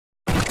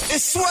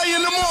It's Sway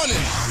in the morning,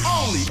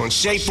 only on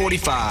Shea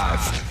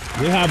 45.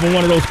 We're having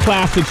one of those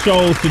classic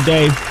shows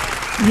today.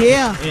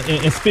 Yeah.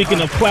 And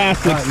speaking of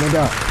classics, no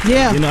doubt.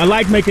 Yeah. You know, I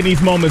like making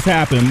these moments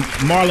happen.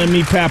 Marlon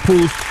meet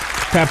Papoose.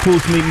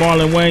 Papoose meet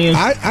Marlon Wayans.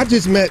 I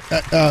just met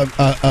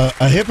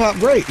a hip hop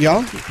great,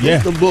 y'all.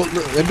 Yeah.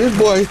 If this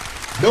boy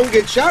don't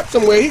get shot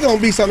somewhere, he gonna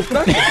be something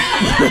special.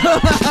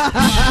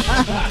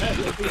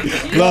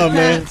 Love,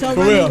 man. Tell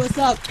For Remy real. what's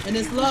up, and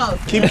it's love.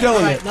 Keep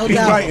killing it. No Keep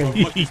doubt.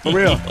 writing. For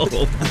real.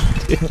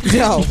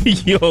 Yo.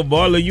 Yo,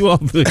 Marlon, you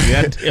off the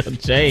goddamn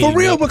chain. For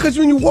real, because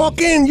when you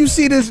walk in, you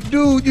see this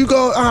dude, you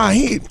go,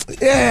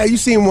 you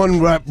seen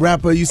one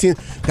rapper, you seen,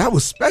 that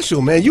was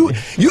special, man. You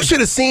should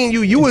have seen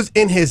you was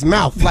in his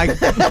mouth, like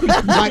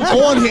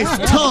on his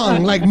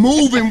tongue, like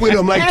moving with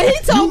him. Like, And he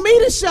told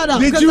me to shut up.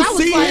 Did 'cause you I was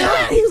see like,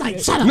 him? He was like,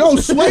 shut up. No,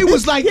 Sway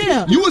was like,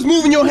 Yeah. you was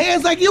moving your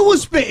hands like you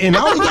was spitting.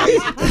 I was like,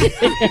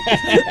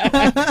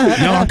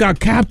 No, I got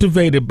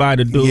captivated by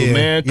the dude, Yeah,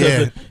 man,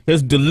 because yeah.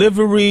 his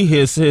delivery,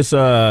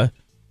 the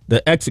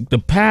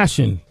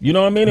passion. You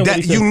know what I mean? And when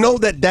that, he said- you know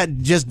that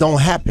just don't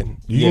happen.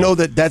 You Yeah. know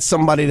that's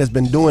somebody that's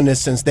been doing this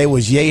since they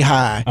was yay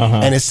high,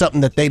 and it's something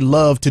that they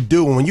love to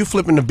do. And when you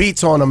flipping the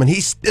beats on him and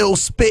he's still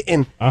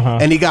spitting,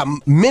 and he got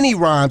many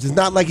rhymes, it's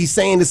not like he's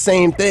saying the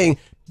same thing.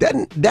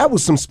 That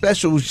was some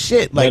special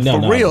shit, like No,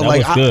 for real. that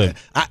Like was good.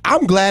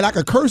 I'm glad I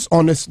could curse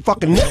on this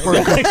fucking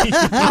network.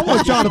 I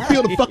want y'all to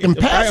feel the fucking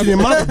passion in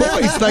my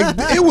voice. Like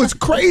it was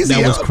crazy.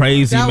 That was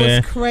crazy, That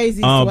man. was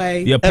crazy,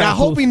 Sway. Yeah, And I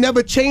hope he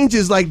never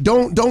changes. Like,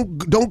 don't go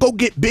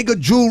get bigger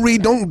jewelry.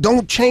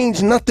 Don't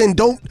change nothing.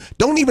 Don't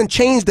even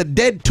change the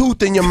dead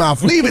tooth in your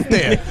mouth. Leave it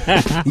there.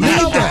 You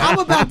know what? I'm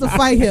about to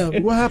fight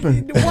him. What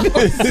happened?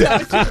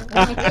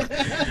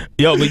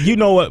 Yo, but you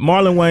know what?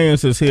 Marlon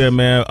Wayans is here,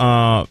 man.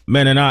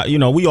 Man, and I, you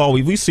know,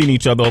 we've seen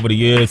each other over the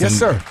years. Yes,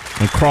 sir.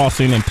 And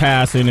crossing and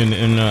passing,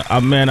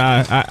 and man,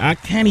 I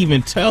can't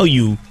even tell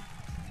you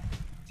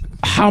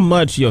how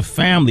much your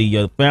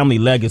family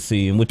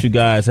legacy, and what you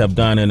guys have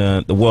done in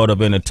the world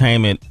of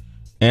entertainment.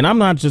 And I'm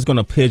not just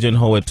gonna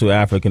pigeonhole it to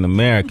African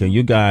American.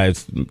 You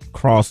guys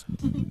cross.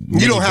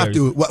 You don't have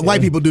to.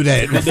 White people do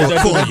that They do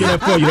that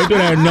for you. They do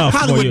that enough.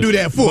 Hollywood for you. do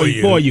that for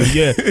you. For you,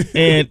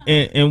 yeah.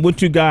 and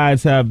what you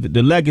guys have,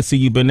 the legacy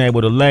you've been able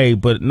to lay,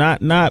 but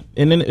not,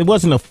 and then it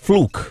wasn't a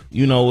fluke.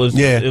 You know,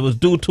 it was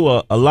due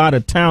to a lot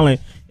of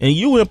talent. And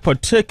you in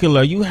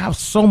particular, you have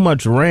so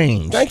much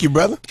range. Thank you,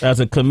 brother. As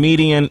a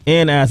comedian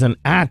and as an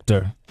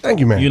actor. Thank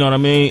you, man. You know what I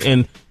mean?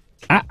 And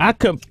I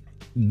could,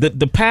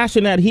 the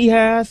passion that he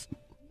has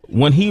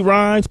when he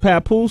rhymes,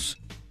 Papoose,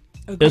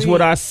 is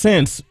what I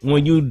sense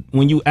when you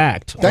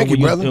act. Thank you,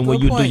 brother. And when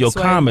Good you do point, your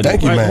Sway. comedy.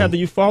 Thank you, right, man. Heather,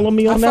 you follow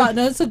me on that?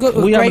 No, it's a good.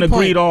 We great haven't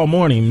agreed point. all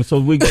morning, so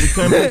we No,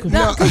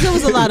 because there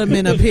was a lot of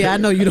men up here. I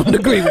know you don't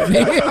agree with me.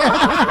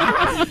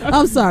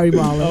 I'm sorry,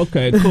 Marlon.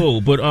 Okay,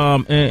 cool. But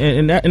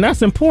and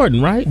that's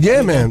important, right?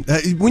 Yeah, man.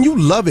 When you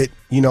love it,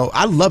 you know,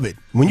 I love it.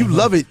 When you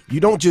love it, you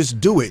don't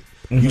just do it.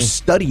 You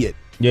study it.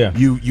 Yeah.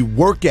 You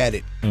work at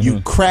it. You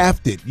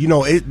craft it. You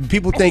know,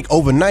 people think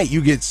overnight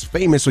you get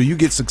famous or you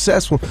get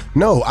successful.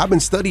 No, I've been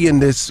studying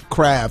this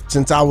craft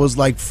since I was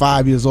like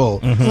 5 years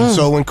old.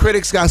 So when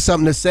critics got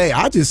something to say,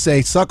 I just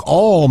say, suck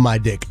all my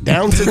dick.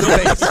 Down to the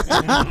base.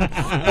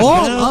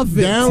 All of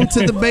it. Down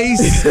to the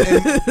base.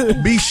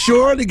 And be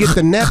sure to get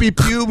the nappy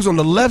pubes on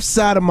the left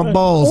side of my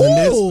balls.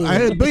 Ooh.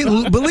 And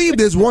believe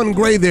there's one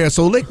gray there,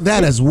 so lick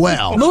that as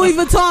well. Louis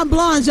Vuitton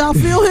blondes, y'all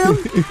feel him?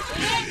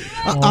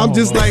 I'm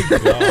just like,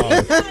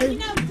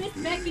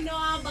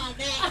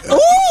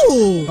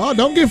 Ooh. oh,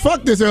 don't get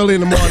fucked this early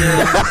in the morning.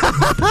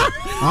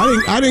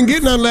 I didn't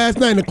get none last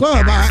night in the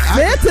club.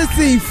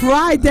 Fantasy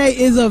Friday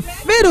is a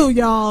fiddle,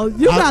 y'all.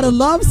 You gotta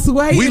love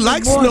Sway. We in the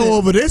like morning. snow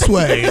over this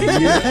way.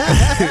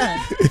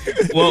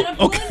 Well,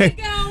 okay.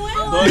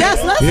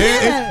 Yes, let's hear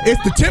it.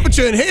 It's the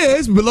temperature in here.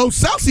 It's below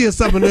Celsius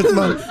up in this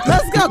month.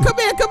 Let's go. Come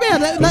here.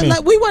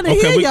 We want to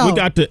hear we y'all.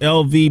 got the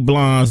LV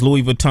blondes,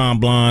 Louis Vuitton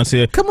blondes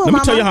here. Come on, Let me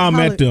mama. tell you how I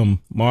Holla. met them,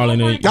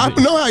 Marlon. I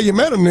know how you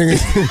met them,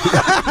 niggas.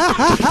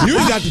 You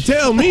ain't got to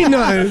tell me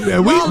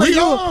nothing. We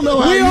all know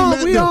how you met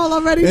them. We all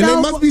already and know.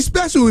 it must be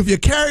special if he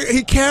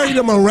carried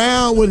them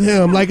around with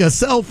him like a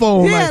cell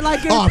phone. Yeah, I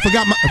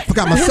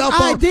forgot my cell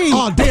phone. ID.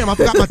 Oh damn, I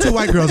forgot my 2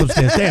 white girls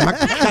upstairs. Damn, I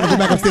gotta go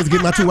back upstairs to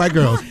get my 2 white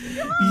girls.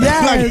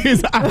 Yes. Like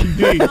his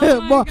ID.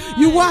 Boy,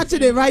 you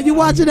watching it, right? You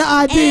watching the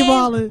ID,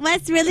 Marlon.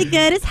 What's really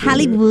good is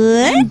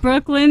Hollywood.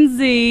 Brooklyn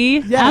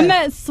Z. Yes. I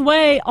met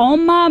Sway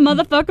on my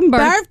motherfucking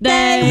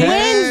birthday.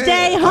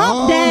 Wednesday,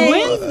 hump day.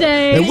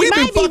 Wednesday. And we've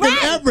been might be fucking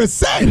right. ever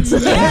since.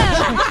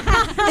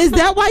 Is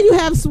that why you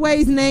have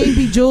Sway's name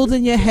bejeweled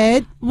in your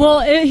head?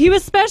 Well, he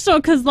was special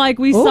because, like,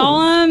 we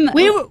saw him.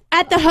 We were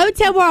at the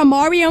hotel where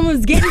Omarion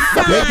was getting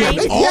signed.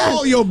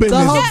 All your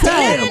business. The hotel.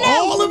 Damn,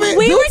 all of it.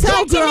 We Do were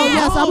tell checking girl, out.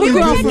 yes, I'm we a were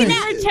girlfriend. checking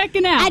out.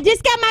 Checking out. I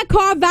just got my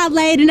car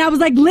valeted, and I was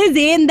like,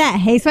 Lizzie, in that.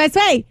 Hey, Sway.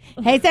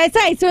 Hey,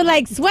 Sway. So we're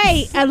like,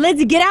 Sway,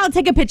 Lizzie, get out and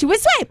take a picture with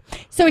Sway.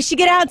 So she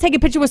get out and take a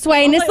picture with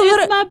Sway, and it's a little.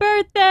 It's my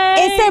birthday.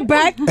 It's her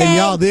birthday. And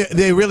y'all,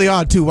 they really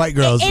are 2 white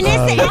girls. And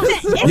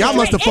it's y'all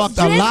must have fucked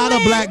a lot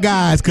of black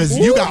guys Yes,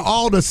 because you got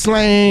all the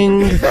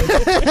slang.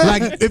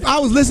 Like, if I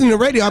was listening to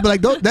radio, I'd be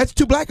like, that's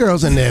 2 black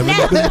girls in there.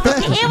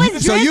 It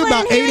was So you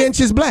about 8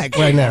 inches black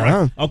right now,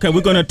 huh? Okay,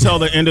 we're going to tell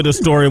the end of the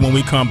story when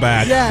we come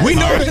back. Yeah. We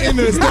know the end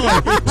of the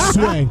story.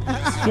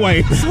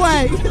 Sway.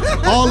 Sway.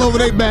 All over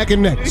their back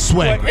and neck.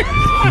 Sway. In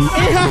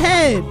her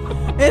head.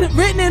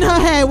 Written in her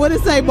head. What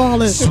it say,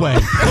 Marlon? Sway.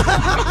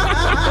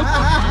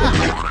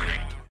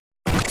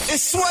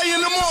 It's Sway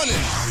in the morning.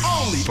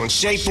 Only on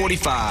Shade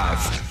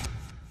 45.